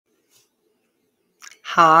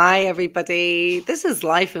Hi, everybody. This is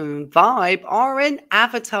LiV RN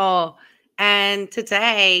Avatar. And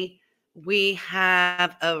today we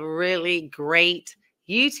have a really great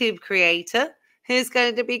YouTube creator who's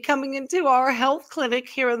going to be coming into our health clinic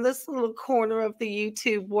here in this little corner of the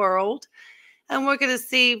YouTube world. And we're going to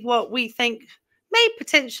see what we think may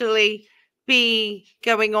potentially be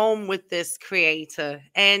going on with this creator.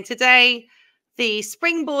 And today, the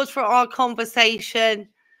springboard for our conversation,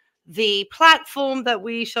 the platform that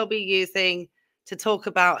we shall be using to talk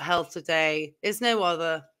about health today is no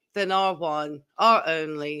other than our one, our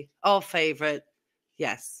only, our favorite,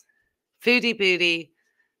 yes, Foodie Beauty,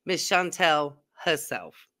 Miss Chantel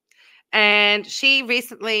herself. And she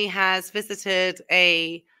recently has visited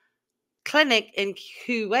a clinic in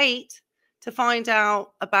Kuwait to find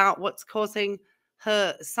out about what's causing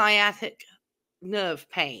her sciatic nerve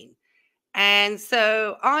pain. And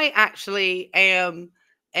so I actually am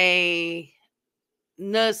a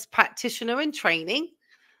nurse practitioner in training.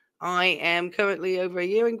 I am currently over a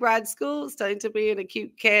year in grad school, studying to be an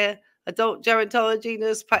acute care adult gerontology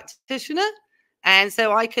nurse practitioner. And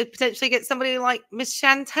so I could potentially get somebody like Miss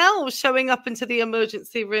Chantel showing up into the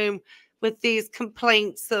emergency room with these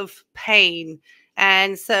complaints of pain.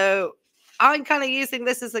 And so I'm kind of using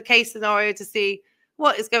this as a case scenario to see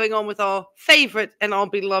what is going on with our favorite and our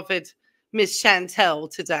beloved Miss Chantel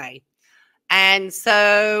today. And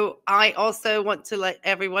so I also want to let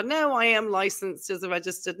everyone know I am licensed as a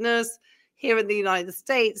registered nurse here in the United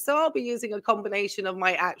States. So I'll be using a combination of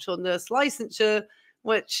my actual nurse licensure,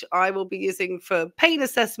 which I will be using for pain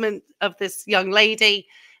assessment of this young lady,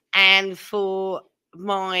 and for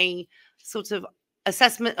my sort of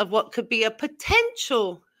assessment of what could be a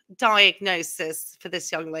potential diagnosis for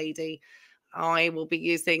this young lady. I will be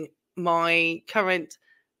using my current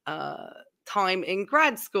time in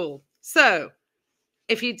grad school. So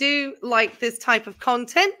if you do like this type of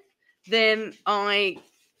content, then I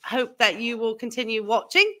hope that you will continue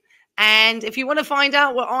watching. And if you want to find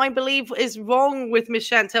out what I believe is wrong with Miss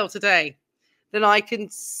Chantel today, then I can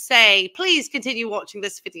say, please continue watching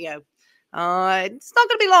this video. It's not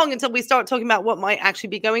going to be long until we start talking about what might actually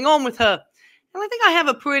be going on with her. And I think I have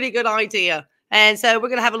a pretty good idea. And so we're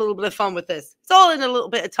going to have a little bit of fun with this. It's all in a little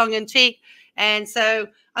bit of tongue in cheek. And so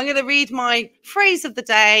I'm going to read my phrase of the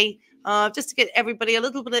day, just to get everybody a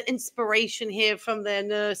little bit of inspiration here from their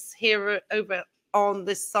nurse here over on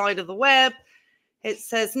this side of the web. It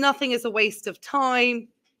says, nothing is a waste of time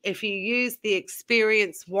if you use the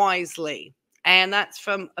experience wisely. And that's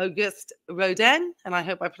from Auguste Rodin. And I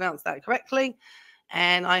hope I pronounced that correctly.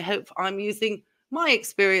 And I hope I'm using my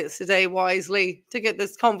experience today wisely to get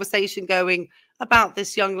this conversation going about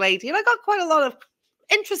this young lady. And I got quite a lot of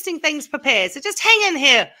interesting things prepared. So just hang in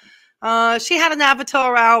here. She had an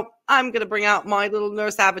avatar out. I'm going to bring out my little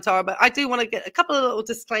nurse avatar, but I do want to get a couple of little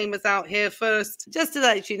disclaimers out here first, just to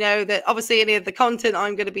let you know that obviously any of the content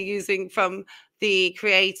I'm going to be using from the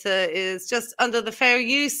creator is just under the fair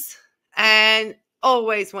use. And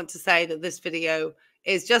always want to say that this video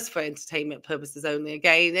is just for entertainment purposes only.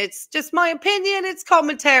 Again, it's just my opinion. It's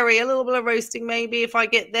commentary, a little bit of roasting maybe if I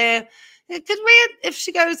get there. It could read if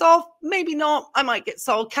she goes off, maybe not. I might get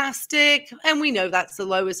sarcastic, and we know that's the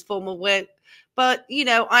lowest form of wit. But, you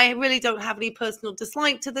know, I really don't have any personal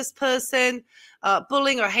dislike to this person.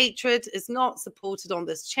 Bullying or hatred is not supported on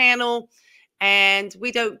this channel. And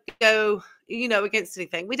we don't go, you know, against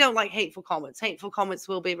anything. We don't like hateful comments. Hateful comments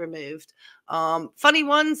will be removed. Funny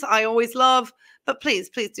ones I always love, but please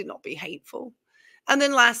do not be hateful. And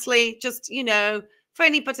then lastly, just, you know, for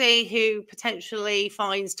anybody who potentially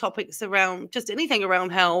finds topics around just anything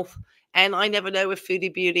around health, and I never know if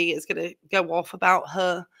Foodie Beauty is going to go off about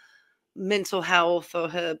her mental health or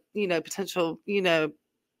her, you know, potential, you know,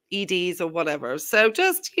 EDs or whatever. So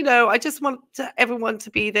just, you know, I just want everyone to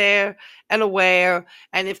be there and aware.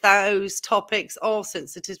 And if those topics are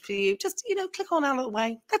sensitive for you, just, you know, click on out of the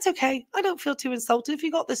way. That's okay. I don't feel too insulted. If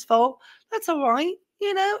you got this far, that's all right.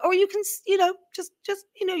 You know, or you can, you know, just,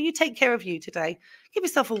 you know, you take care of you today. Give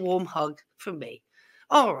yourself a warm hug from me.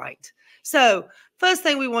 All right. So first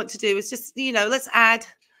thing we want to do is just, you know, let's add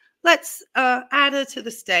her to the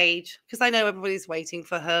stage, because I know everybody's waiting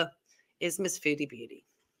for her, is Miss Foodie Beauty.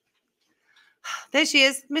 There she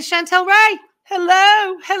is, Miss Chantel Ray.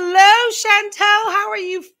 Hello, Chantel. How are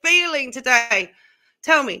you feeling today?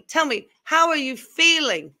 Tell me, how are you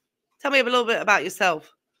feeling? Tell me a little bit about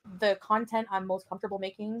yourself. The content I'm most comfortable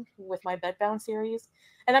making with my bedbound series.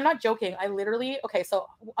 And I'm not joking. I literally, okay, so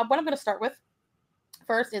what I'm going to start with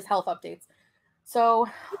first is health updates. So,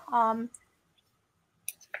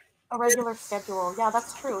 a regular schedule. Yeah,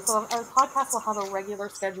 that's true. So a podcast will have a regular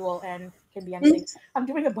schedule, and can be anything. I'm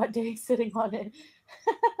doing a butt day sitting on it.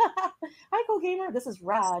 Hi, Go Gamer. This is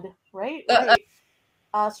rad, right?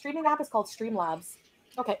 Right. Streaming app is called Streamlabs.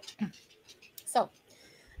 Okay. So,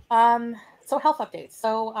 so health updates.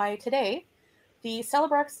 So today, the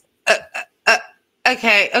Celebrex.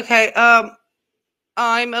 Okay.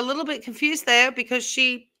 I'm a little bit confused there because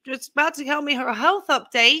she was about to tell me her health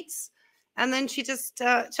updates, and then she just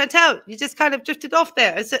Chantel, you just kind of drifted off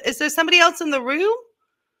there. Is there somebody else in the room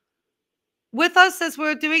with us as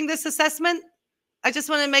we're doing this assessment? I just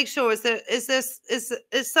want to make sure. Is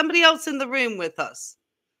somebody else in the room with us?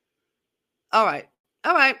 All right.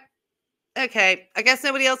 Okay. I guess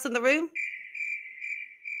nobody else in the room.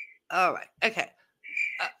 All right. Okay.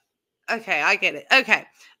 Okay, I get it. Okay.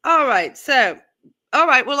 All right. So, all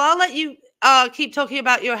right. Well, I'll let you keep talking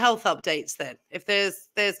about your health updates then, if there's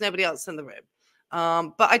nobody else in the room.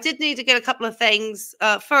 But I did need to get a couple of things.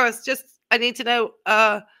 First, I need to know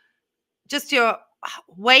just your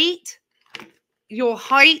weight, your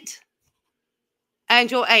height,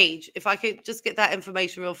 and your age. If I could just get that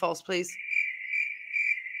information real fast, please.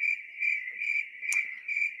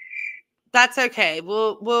 That's okay.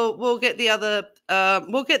 We'll get the other.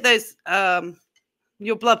 We'll get those.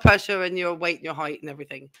 Your blood pressure and your weight and your height and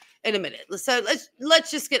everything in a minute. So let's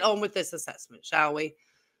just get on with this assessment, shall we?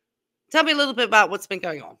 Tell me a little bit about what's been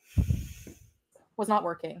going on. Was not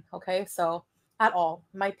working. Okay, so at all,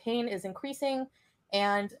 my pain is increasing,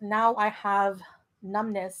 and now I have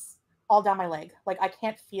numbness all down my leg. Like I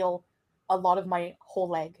can't feel a lot of my whole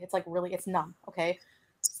leg. It's like really, it's numb. Okay,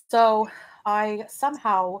 so I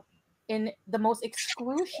somehow, in the most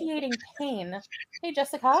excruciating pain. Hey,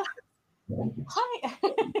 Jessica. Hi.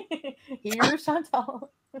 Here's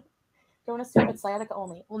Chantal. Don't assume it's sciatica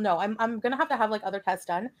only. Well, no, I'm gonna have to have like other tests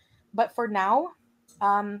done, but for now,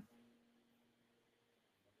 all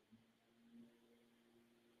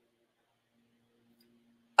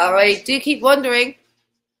right. Do keep wondering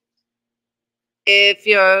if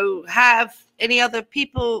you have any other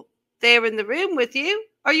people there in the room with you.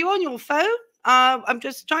 Are you on your phone? I'm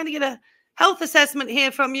just trying to get a health assessment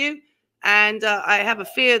here from you, and I have a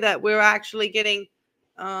fear that we're actually getting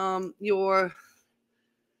your.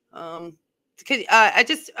 I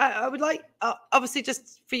would like obviously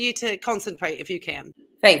just for you to concentrate if you can.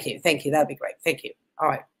 Thank you. That'd be great. Thank you. All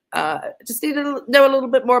right. Just need to know a little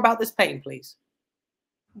bit more about this pain, please.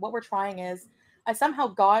 What we're trying is, I somehow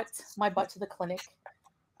got my butt to the clinic.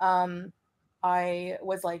 I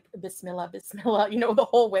was like, Bismillah, Bismillah, the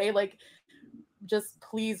whole way, like, just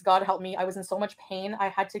please God help me. I was in so much pain. I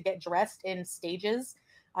had to get dressed in stages.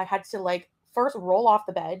 I had to like first roll off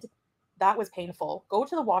the bed. That was painful. Go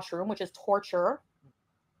to the washroom, which is torture.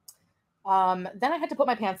 Then I had to put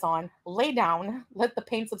my pants on, lay down, let the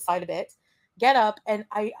pain subside a bit, get up, and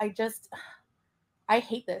I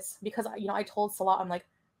hate this because I told Salah, I'm like,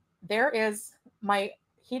 my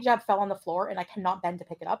hijab fell on the floor and I cannot bend to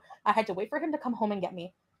pick it up. I had to wait for him to come home and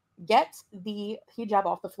get the hijab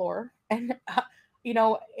off the floor, and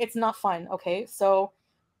it's not fun. Okay, so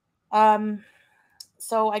I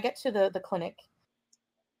get to the clinic.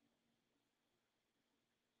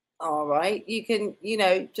 All right, you can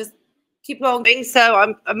just keep going.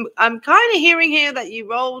 So I'm kind of hearing here that you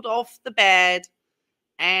rolled off the bed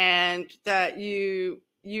and that you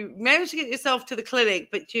managed to get yourself to the clinic,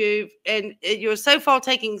 but you're so far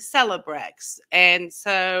taking Celebrex, and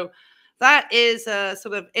so that is a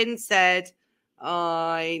sort of NSAID.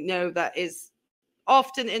 I know that is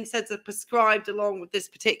often NSAIDs are prescribed along with this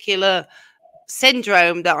particular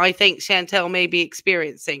syndrome that I think Chantel may be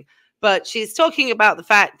experiencing. But she's talking about the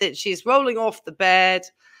fact that she's rolling off the bed.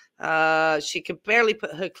 She could barely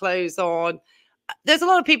put her clothes on. There's a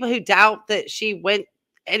lot of people who doubt that she went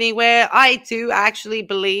anywhere. I do actually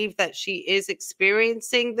believe that she is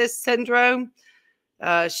experiencing this syndrome.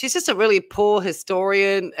 She's just a really poor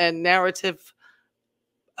historian and narrative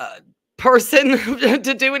person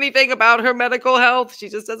to do anything about her medical health. She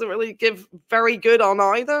just doesn't really give very good on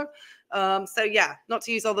either. So yeah, not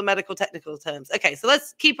to use all the medical technical terms. Okay, so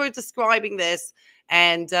let's keep her describing this,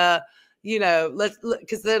 and let's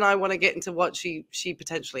because then I want to get into what she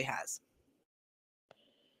potentially has.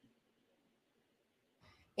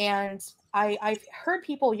 And I've heard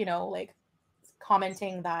people, like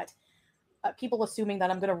commenting that people assuming that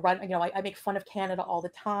I'm going to run, I make fun of Canada all the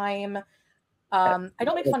time. I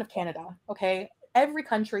don't make fun of Canada. Okay. Every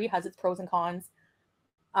country has its pros and cons.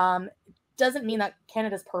 Doesn't mean that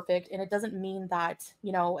Canada's perfect. And it doesn't mean that,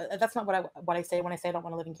 that's not what I say when I say I don't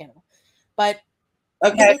want to live in Canada, but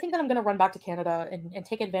they think that I'm going to run back to Canada and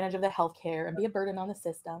take advantage of the healthcare and be a burden on the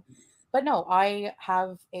system. But no, I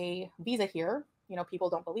have a visa here. People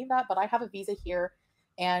don't believe that, but I have a visa here,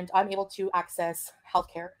 and I'm able to access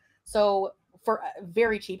healthcare. So for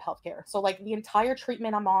very cheap healthcare. So like the entire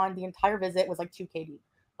treatment I'm on, the entire visit was like 2 KD.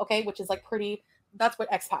 Okay, which is like pretty. That's what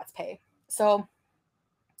expats pay. So,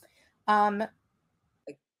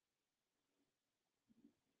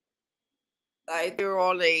 you're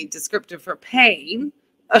all a descriptor for pain.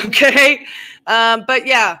 Okay. But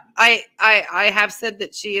yeah, I have said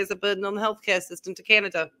that she is a burden on the healthcare system to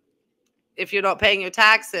Canada. If you're not paying your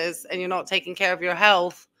taxes and you're not taking care of your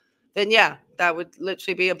health, then yeah, that would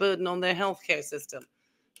literally be a burden on their healthcare system.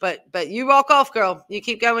 But you rock off, girl. You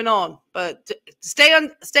keep going on. But stay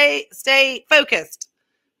focused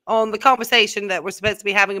on the conversation that we're supposed to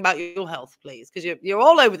be having about your health, please, because you're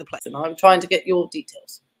all over the place, and I'm trying to get your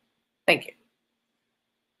details. Thank you.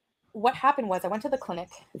 What happened was I went to the clinic,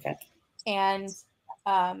 okay, and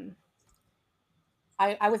I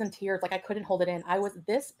was in tears. Like I couldn't hold it in.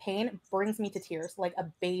 This pain brings me to tears like a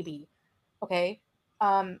baby. Okay.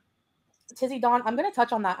 Tizzy Dawn, I'm going to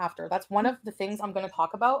touch on that after. That's one of the things I'm going to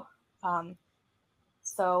talk about.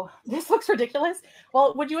 So this looks ridiculous.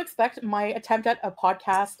 Well, would you expect my attempt at a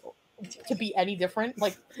podcast to be any different?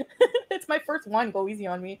 Like it's my first one. Go easy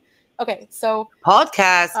on me. Okay. So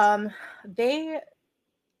podcast.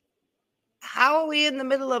 How are we in the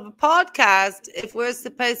middle of a podcast if we're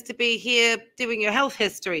supposed to be here doing your health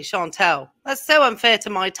history, Chantel? That's so unfair to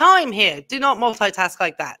my time here. Do not multitask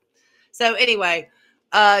like that. So anyway,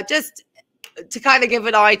 just to kind of give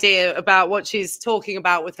an idea about what she's talking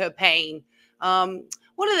about with her pain.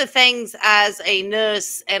 One of the things as a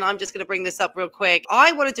nurse, and I'm just going to bring this up real quick,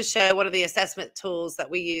 I wanted to share one of the assessment tools that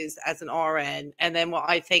we use as an RN, and then what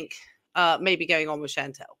I think may be going on with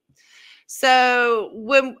Chantel.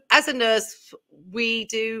 So as a nurse, we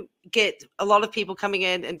do get a lot of people coming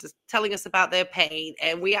in and just telling us about their pain.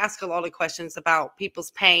 And we ask a lot of questions about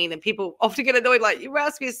people's pain, and people often get annoyed, like, you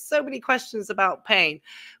ask me so many questions about pain.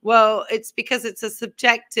 Well, it's because it's a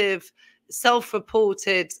subjective,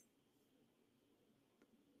 self-reported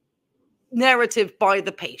narrative by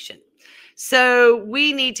the patient. So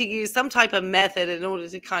we need to use some type of method in order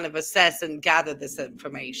to kind of assess and gather this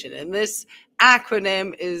information. And this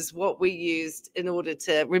acronym is what we used in order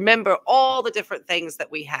to remember all the different things that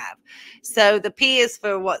we have. So the P is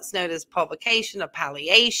for what's known as provocation or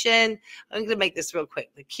palliation. I'm going to make this real quick.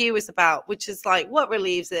 The Q is about, which is like what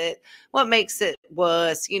relieves it, what makes it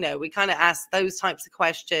worse. You know, we kind of ask those types of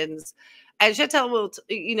questions. And Chantel will,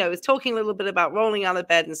 is talking a little bit about rolling out of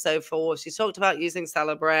bed and so forth. She talked about using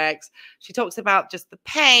Celebrex. She talks about just the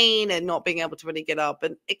pain and not being able to really get up.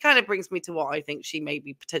 And it kind of brings me to what I think she may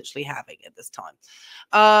be potentially having at this time.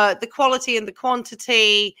 The quality and the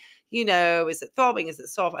quantity, is it throbbing? Is it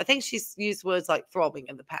soft? I think she's used words like throbbing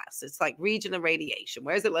in the past. It's like region of radiation.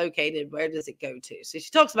 Where is it located? Where does it go to? So she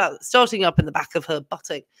talks about starting up in the back of her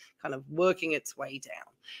buttock, kind of working its way down.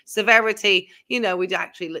 Severity, we'd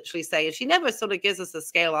actually literally say, if she never sort of gives us a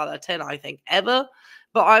scale out of 10, I think, ever,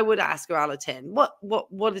 but I would ask her out of 10,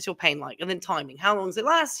 what is your pain like? And then timing, how long is it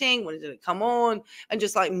lasting? When did it come on? And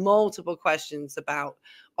just like multiple questions about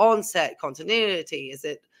onset, continuity. Is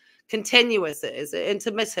it continuous? Is it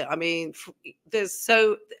intermittent? I mean, there's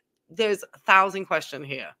 1,000 questions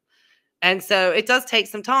here. And so it does take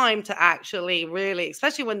some time to actually really,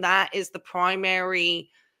 especially when that is the primary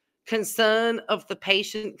concern of the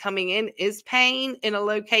patient coming in is pain in a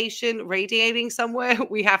location radiating somewhere.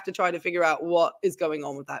 We have to try to figure out what is going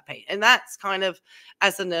on with that pain. And that's kind of,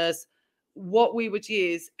 as a nurse, what we would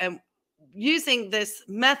use. And using this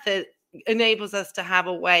method enables us to have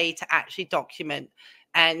a way to actually document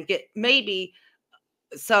and get maybe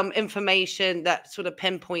some information that sort of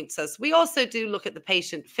pinpoints us. We also do look at the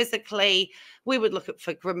patient physically. We would look at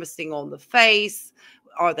for grimacing on the face.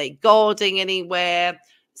 Are they guarding anywhere?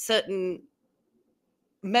 Certain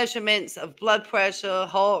measurements of blood pressure,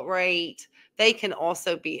 heart rate, they can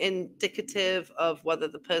also be indicative of whether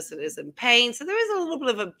the person is in pain. So there is a little bit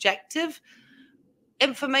of objective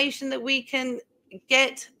information that we can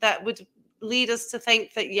get that would lead us to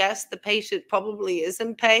think that, yes, the patient probably is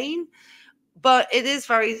in pain, but it is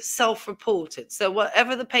very self-reported. So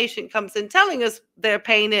whatever the patient comes in telling us their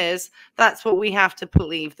pain is, that's what we have to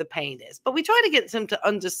believe the pain is. But we try to get them to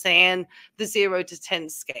understand the 0 to 10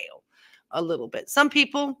 scale a little bit. Some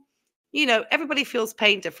people, everybody feels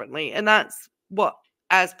pain differently. And that's what,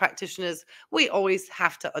 as practitioners, we always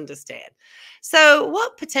have to understand. So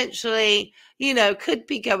what potentially, could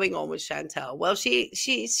be going on with Chantel? Well,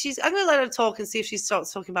 she's I'm going to let her talk and see if she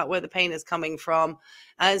starts talking about where the pain is coming from.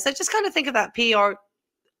 And so just kind of think of that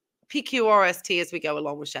PQRST as we go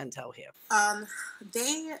along with Chantel here.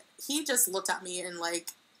 He just looked at me and like,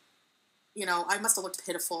 I must have looked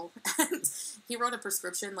pitiful. And he wrote a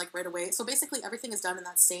prescription like right away. So basically everything is done in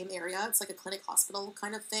that same area. It's like a clinic hospital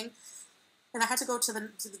kind of thing. And I had to go to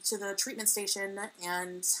the treatment station,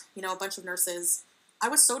 and, you know, a bunch of nurses. I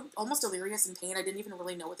was so almost delirious in pain. I didn't even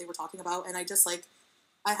really know what they were talking about. And I just like,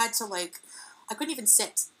 I had to like, I couldn't even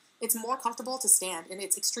sit. It's more comfortable to stand, and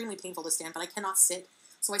it's extremely painful to stand, but I cannot sit.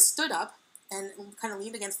 So I stood up and kind of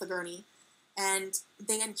leaned against the gurney, and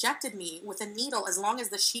they injected me with a needle as long as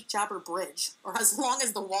the Sheik Jabber Bridge, or as long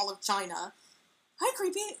as the Wall of China. Hi,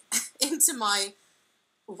 creepy. Into my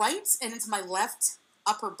right and into my left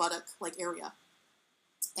upper buttock like area.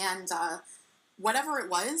 And whatever it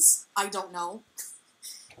was, I don't know.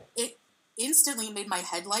 It instantly made my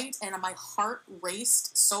head light, and my heart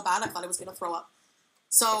raced so bad I thought I was going to throw up.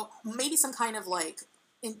 So maybe some kind of like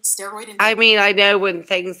steroid. I mean, I know when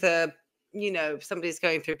things are, you know, if somebody's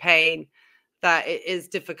going through pain, that it is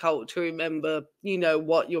difficult to remember, you know,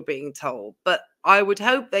 what you're being told. But I would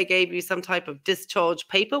hope they gave you some type of discharge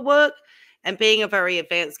paperwork. And being a very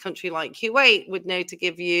advanced country like Kuwait would know to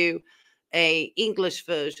give you a English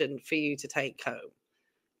version for you to take home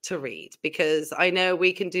to read, because I know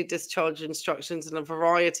we can do discharge instructions in a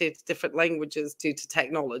variety of different languages due to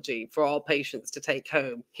technology for our patients to take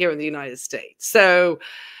home here in the United States. So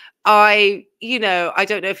you know, I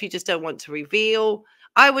don't know if you just don't want to reveal.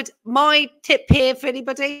 My tip here for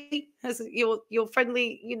anybody as your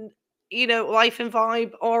friendly, you know, Life and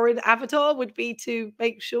Vibe RN Avatar would be to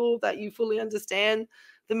make sure that you fully understand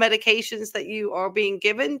the medications that you are being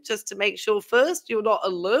given, just to make sure first you're not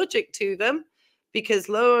allergic to them, because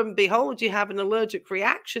lo and behold, you have an allergic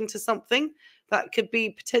reaction to something that could be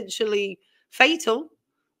potentially fatal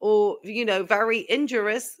or, you know, very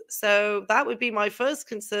injurious. So that would be my first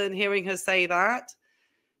concern, hearing her say that.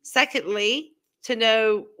 Secondly, to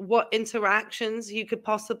know what interactions you could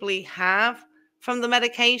possibly have from the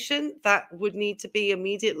medication that would need to be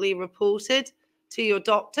immediately reported to your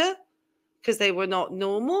doctor because they were not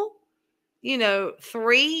normal. You know,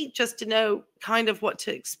 3, just to know kind of what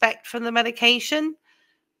to expect from the medication.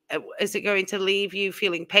 Is it going to leave you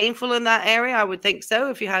feeling painful in that area? I would think so.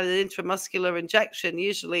 If you had an intramuscular injection,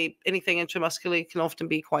 usually anything intramuscular can often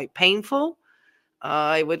be quite painful.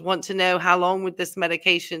 I would want to know, how long would this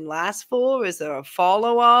medication last for? Is there a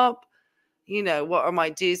follow-up? You know, what are my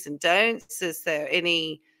do's and don'ts? Is there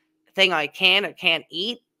anything I can or can't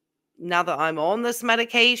eat now that I'm on this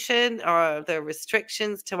medication? Are there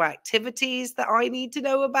restrictions to activities that I need to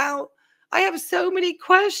know about? I have so many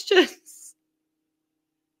questions.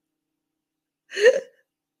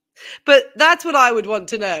 But that's what I would want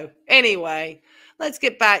to know. Anyway, let's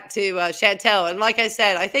get back to Chantel. And like I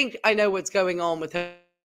said, I think I know what's going on with her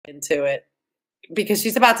into it, because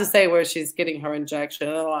she's about to say where she's getting her injection.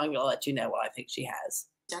 I'm going to let you know what I think she has.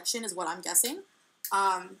 Injection is what I'm guessing.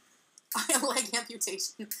 Leg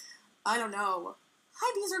amputation. I don't know.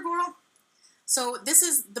 Hi, Beezer girl. So this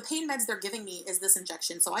is the pain meds they're giving me is this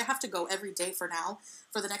injection. So I have to go every day for now,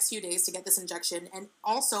 for the next few days, to get this injection. And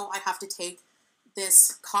also I have to take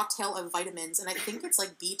this cocktail of vitamins, and I think it's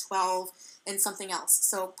like B12 and something else.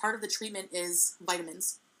 So part of the treatment is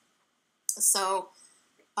vitamins. So,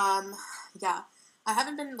 yeah, I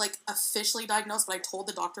haven't been like officially diagnosed, but I told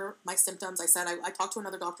the doctor my symptoms. I said, I talked to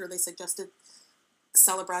another doctor. They suggested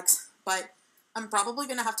Celebrex, but I'm probably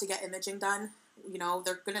going to have to get imaging done. You know,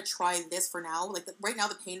 they're going to try this for now. Like right now,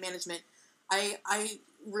 the pain management, I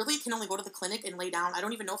really can only go to the clinic and lay down. I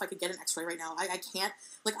don't even know if I could get an x-ray right now. I can't.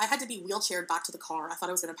 Like, I had to be wheelchaired back to the car. I thought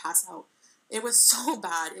I was going to pass out. It was so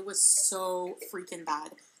bad. It was so freaking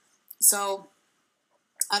bad. So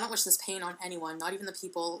I don't wish this pain on anyone, not even the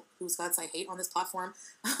people whose guts I hate on this platform.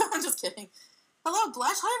 I'm just kidding. Hello,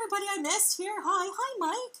 Blush. Hi, everybody I missed here. Hi. Hi,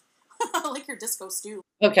 Mike. I like your disco stew.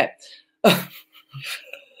 Okay.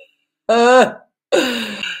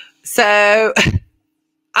 So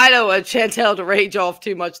I don't want Chantel to rage off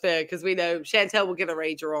too much there, because we know Chantel will get a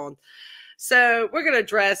rager on. So we're going to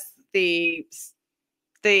address the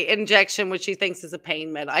injection, which she thinks is a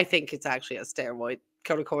pain med. I think it's actually a steroid,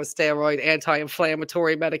 corticosteroid,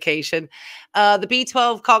 anti-inflammatory medication. The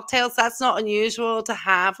B12 cocktails, that's not unusual to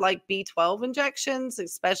have like B12 injections,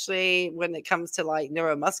 especially when it comes to like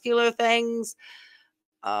neuromuscular things.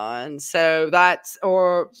 And so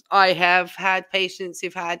or I have had patients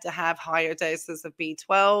who've had to have higher doses of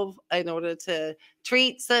B12 in order to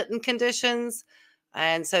treat certain conditions.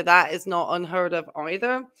 And so that is not unheard of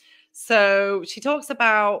either. So she talks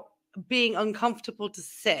about being uncomfortable to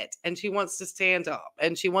sit, and she wants to stand up,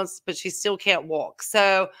 and but she still can't walk.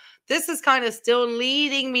 So this is kind of still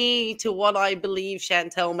leading me to what I believe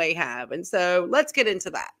Chantel may have. And so let's get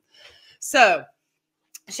into that. So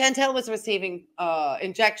Chantel was receiving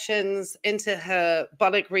injections into her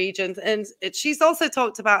buttock regions, and she's also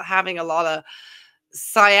talked about having a lot of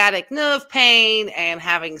sciatic nerve pain and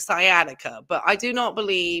having sciatica. But I do not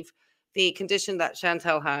believe the condition that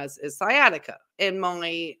Chantel has is sciatica in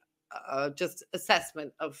my just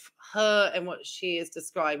assessment of her and what she is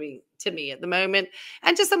describing to me at the moment,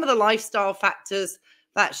 and just some of the lifestyle factors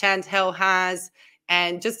that Chantel has,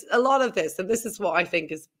 and just a lot of this. And this is what I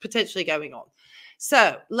think is potentially going on.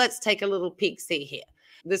 So let's take a little peek-see here.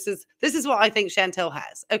 This is what I think Chantel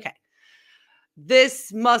has. Okay.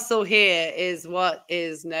 This muscle here is what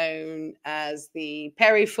is known as the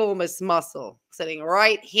piriformis muscle, sitting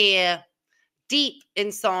right here, deep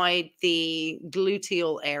inside the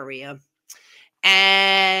gluteal area.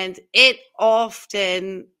 And it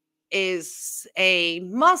often is a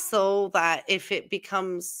muscle that if it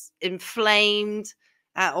becomes inflamed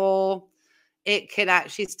at all, it can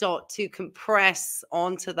actually start to compress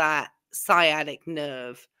onto that sciatic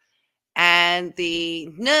nerve. And the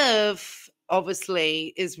nerve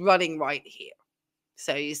obviously is running right here.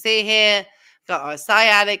 So you see here, got our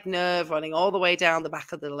sciatic nerve running all the way down the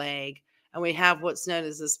back of the leg. And we have what's known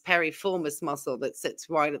as this piriformis muscle that sits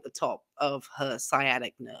right at the top of her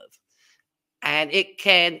sciatic nerve. And it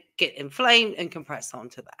can get inflamed and compress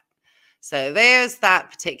onto that. So there's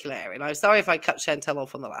that particular area. And I'm sorry if I cut Chantel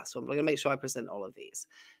off on the last one, but I'm going to make sure I present all of these.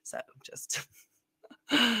 So just...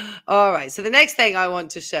 All right. So the next thing I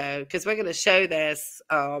want to show, because we're going to show this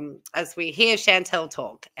as we hear Chantel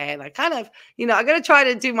talk. And I kind of, I'm going to try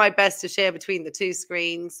to do my best to share between the two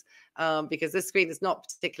screens because this screen is not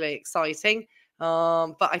particularly exciting.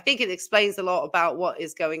 But I think it explains a lot about what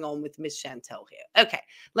is going on with Miss Chantel here. Okay.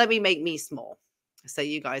 Let me make me small so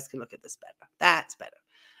you guys can look at this better. That's better.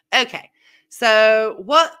 Okay. So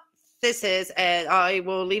what this is, and I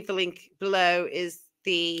will leave the link below, is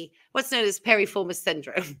what's known as piriformis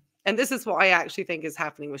syndrome. And this is what I actually think is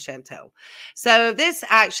happening with Chantel. So this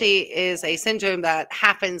actually is a syndrome that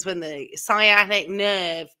happens when the sciatic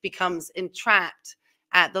nerve becomes entrapped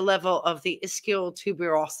at the level of the ischial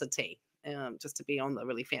tuberosity, just to be on the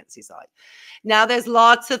really fancy side. Now, there's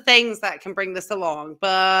lots of things that can bring this along,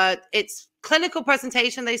 but its clinical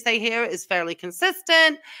presentation, they say here, is fairly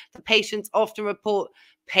consistent. The patients often report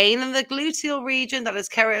pain in the gluteal region that is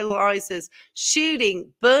characterized as shooting,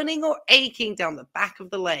 burning, or aching down the back of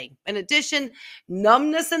the leg. In addition,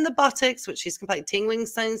 numbness in the buttocks, which is complete tingling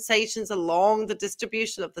sensations along the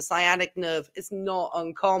distribution of the sciatic nerve, is not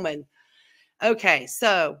uncommon. Okay,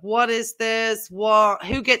 so what is this?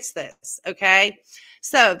 Who gets this? Okay,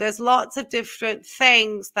 so there's lots of different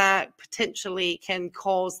things that potentially can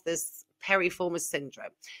cause this piriformis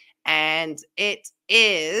syndrome. And it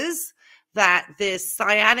is that this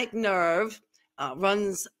sciatic nerve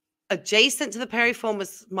runs adjacent to the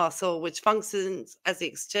piriformis muscle, which functions as the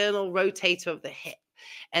external rotator of the hip.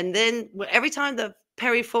 And then every time the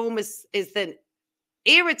piriformis is then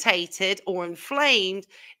irritated or inflamed,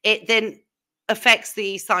 it then affects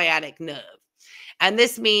the sciatic nerve. And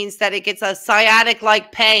this means that it gets a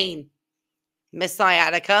sciatic-like pain, Miss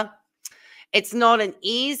Sciatica. It's not an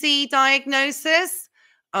easy diagnosis,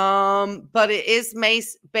 but it is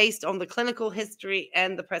based on the clinical history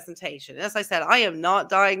and the presentation. As I said, I am not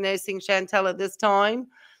diagnosing Chantel at this time,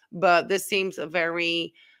 but this seems a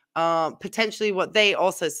very potentially what they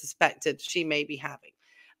also suspected she may be having.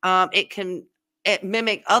 It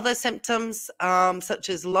mimic other symptoms such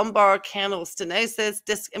as lumbar canal stenosis,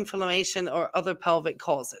 disc inflammation, or other pelvic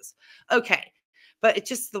causes. Okay, but it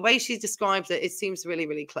just the way she describes it, it seems really,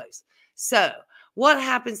 really close. So what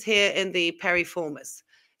happens here in the piriformis?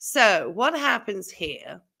 So what happens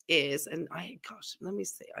here is, and gosh, let me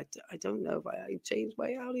see. I don't know if I changed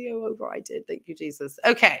my audio over. I did. Thank you, Jesus.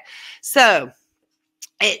 Okay, so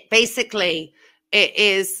it basically... It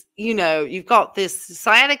is, you've got this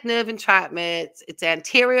sciatic nerve entrapment. It's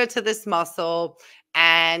anterior to this muscle,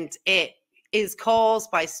 and it is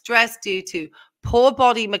caused by stress due to poor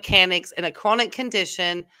body mechanics in a chronic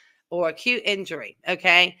condition or acute injury,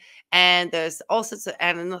 okay? And there's all sorts of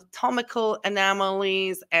anatomical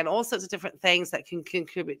anomalies and all sorts of different things that can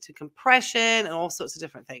contribute to compression and all sorts of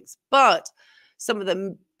different things. But some of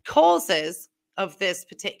the causes of this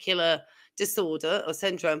particular disorder or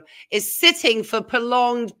syndrome is sitting for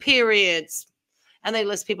prolonged periods. And they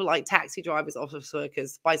list people like taxi drivers, office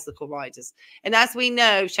workers, bicycle riders. And as we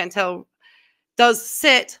know, Chantel does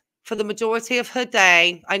sit for the majority of her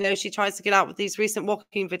day. I know she tries to get out with these recent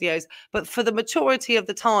walking videos, but for the majority of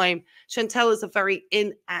the time, Chantel is a very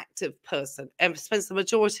inactive person and spends the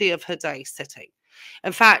majority of her day sitting.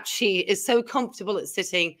 In fact, she is so comfortable at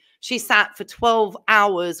sitting, she sat for 12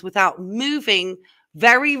 hours without moving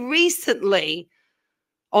very recently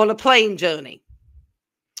on a plane journey.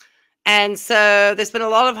 And so there's been a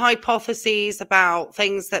lot of hypotheses about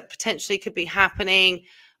things that potentially could be happening.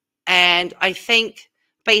 And I think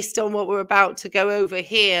based on what we're about to go over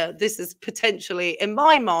here, this is potentially, in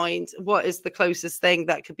my mind, what is the closest thing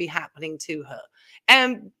that could be happening to her.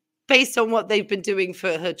 And based on what they've been doing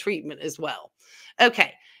for her treatment as well.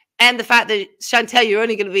 Okay. And the fact that, Chantel, you're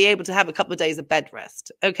only going to be able to have a couple of days of bed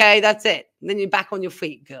rest. Okay, that's it. And then you're back on your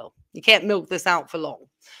feet, girl. You can't milk this out for long.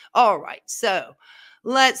 All right, so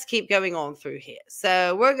let's keep going on through here.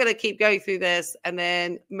 So we're going to keep going through this, and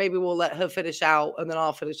then maybe we'll let her finish out, and then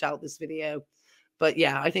I'll finish out this video. But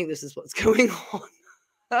yeah, I think this is what's going on.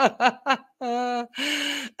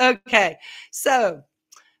 Okay, so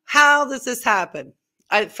how does this happen?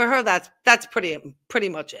 For her, that's pretty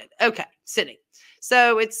much it. Okay, sitting.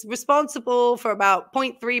 So it's responsible for about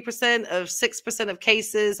 0.3% of 6% of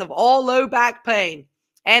cases of all low back pain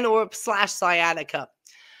and or / sciatica.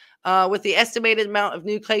 With the estimated amount of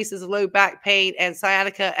new cases of low back pain and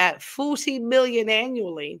sciatica at 40 million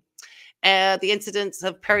annually, the incidence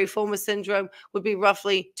of piriformis syndrome would be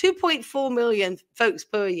roughly 2.4 million folks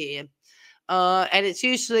per year. And it's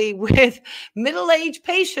usually with middle-aged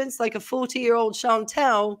patients like a 40-year-old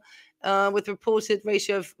Chantel, with reported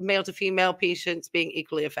ratio of male to female patients being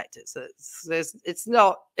equally affected. So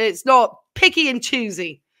it's not picky and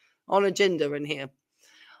choosy on a gender in here.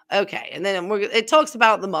 Okay, and then it talks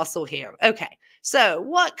about the muscle here. Okay, so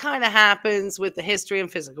what kind of happens with the history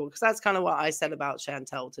and physical? Because that's kind of what I said about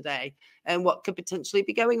Chantel today and what could potentially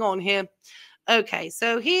be going on here. Okay,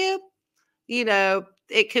 so here, you know,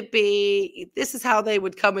 it could be, this is how they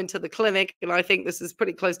would come into the clinic. And I think this is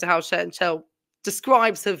pretty close to how Chantel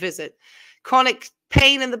describes her visit. Chronic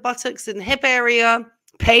pain in the buttocks and hip area,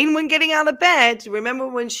 pain when getting out of bed. Remember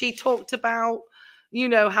when she talked about, you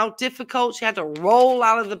know, how difficult she had to roll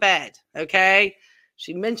out of the bed, okay?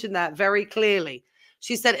 She mentioned that very clearly.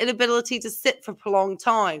 She said inability to sit for a prolonged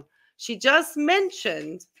time. She just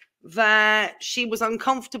mentioned that she was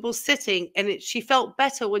uncomfortable sitting and she felt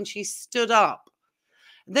better when she stood up.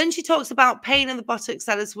 Then she talks about pain in the buttocks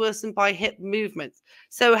that is worsened by hip movements.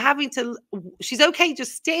 So she's okay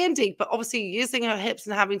just standing, but obviously using her hips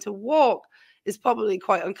and having to walk is probably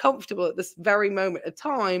quite uncomfortable at this very moment of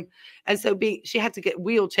time. And so she had to get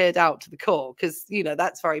wheelchaired out to the core because, you know,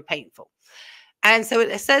 that's very painful. And so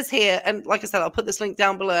it says here, and like I said, I'll put this link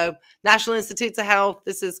down below, National Institutes of Health.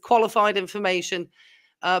 This is qualified information.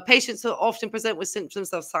 Patients will often present with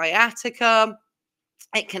symptoms of sciatica.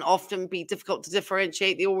 It can often be difficult to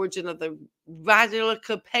differentiate the origin of the radial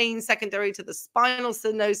pain secondary to the spinal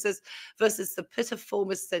stenosis versus the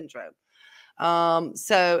piriformis syndrome.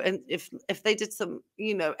 And if they did some,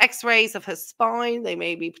 you know, x-rays of her spine, they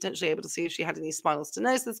may be potentially able to see if she had any spinal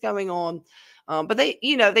stenosis going on. But they,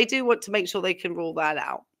 you know, they do want to make sure they can rule that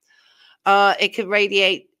out. It could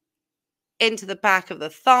radiate into the back of the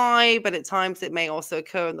thigh, but at times it may also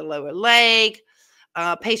occur in the lower leg.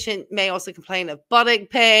 Patient may also complain of buttock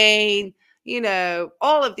pain, you know,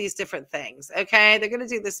 all of these different things. Okay. They're going to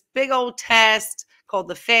do this big old test called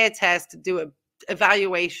the FAIR test to do an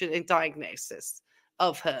evaluation and diagnosis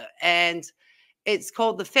of her. And it's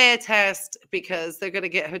called the FAIR test because they're going to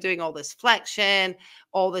get her doing all this flexion,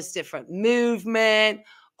 all this different movement.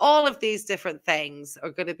 All of these different things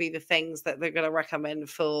are going to be the things that they're going to recommend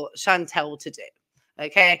for Chantel to do.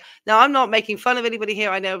 Okay. Now, I'm not making fun of anybody here.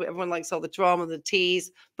 I know everyone likes all the drama and the tease,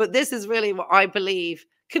 but this is really what I believe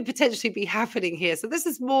could potentially be happening here. So this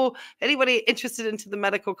is more anybody interested into the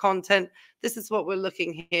medical content. This is what we're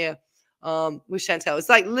looking here with Chantel. It's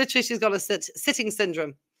like literally she's got a sitting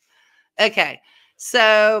syndrome. Okay.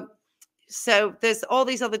 So there's all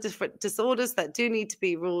these other different disorders that do need to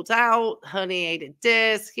be ruled out, herniated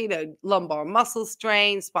disc, you know, lumbar muscle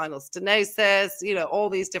strain, spinal stenosis, you know, all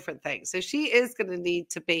these different things. So she is going to need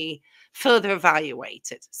to be further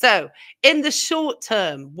evaluated. So in the short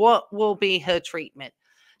term, what will be her treatment?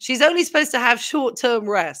 She's only supposed to have short-term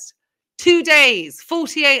rest. 2 days,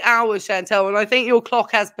 48 hours, Chantel, and I think your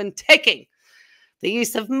clock has been ticking. The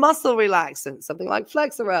use of muscle relaxants, something like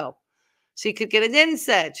Flexeril. She could get an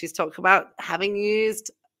NSAID. She's talked about having used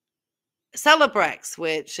Celebrex,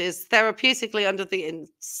 which is therapeutically under the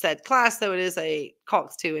NSAID class, so it is a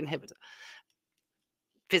COX-2 inhibitor.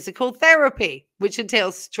 Physical therapy, which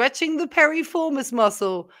entails stretching the piriformis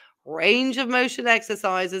muscle, range of motion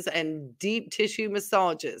exercises, and deep tissue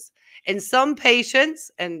massages. In some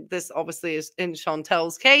patients, and this obviously is in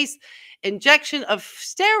Chantel's case, injection of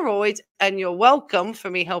steroids, and you're welcome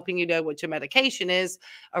for me helping you know what your medication is,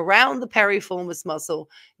 around the piriformis muscle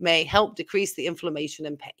may help decrease the inflammation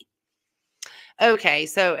and pain. Okay,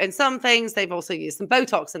 so in some things, they've also used some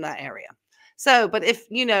Botox in that area. So, but if,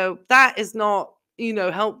 you know, that is not, you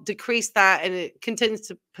know, help decrease that and it continues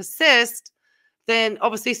to persist, then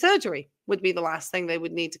obviously surgery would be the last thing they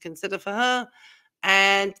would need to consider for her.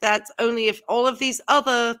 And that's only if all of these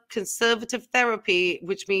other conservative therapy,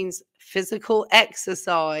 which means physical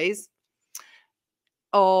exercise,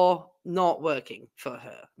 are not working for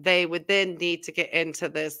her. They would then need to get into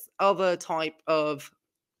this other type of,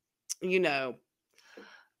 you know,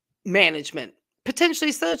 management,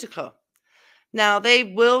 potentially surgical. Now, they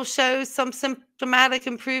will show some symptomatic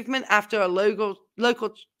improvement after a local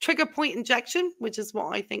trigger point injection, which is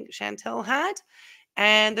what I think Chantel had.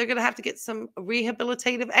 And they're going to have to get some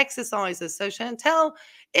rehabilitative exercises. So Chantel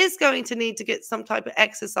is going to need to get some type of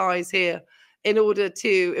exercise here in order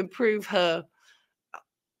to improve her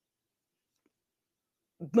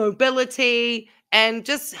mobility and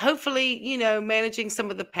just hopefully, you know, managing some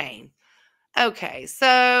of the pain. Okay,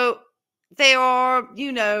 so there are,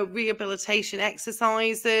 you know, rehabilitation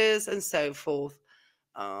exercises and so forth.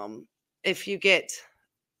 If you get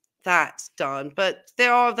that done, but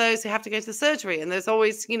there are those who have to go to surgery, and there's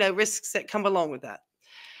always, you know, risks that come along with that.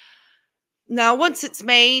 Now, once it's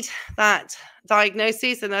made, that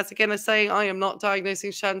diagnosis, and that's again, I'm saying I am not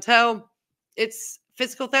diagnosing Chantel, it's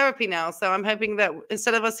physical therapy now. So I'm hoping that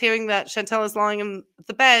instead of us hearing that Chantel is lying in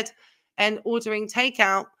the bed and ordering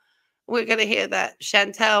takeout, we're going to hear that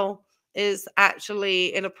Chantel is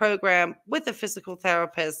actually in a program with a physical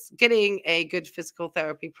therapist, getting a good physical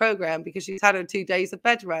therapy program because she's had her 2 days of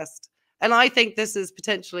bed rest. And I think this is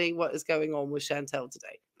potentially what is going on with Chantel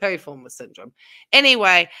today. Periformis syndrome.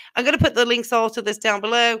 Anyway, I'm going to put the links all to this down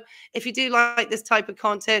below. If you do like this type of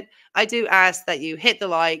content, I do ask that you hit the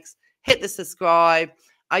likes, hit the subscribe.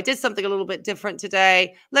 I did something a little bit different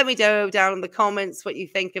today. Let me know down in the comments what you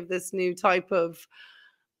think of this new type of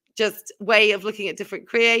just way of looking at different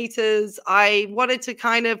creators. I wanted to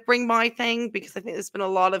kind of bring my thing because I think there's been a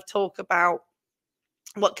lot of talk about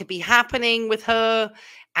what could be happening with her.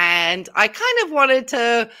 And I kind of wanted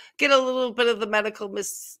to get a little bit of the medical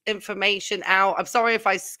misinformation out. I'm sorry if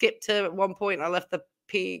I skipped her at one point. I left the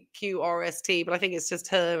PQRST, but I think it's just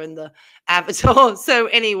her and the avatar. So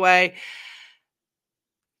anyway,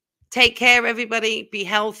 take care, everybody. Be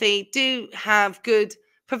healthy. Do have good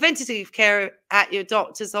preventative care at your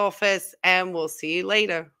doctor's office, and we'll see you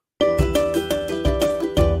later.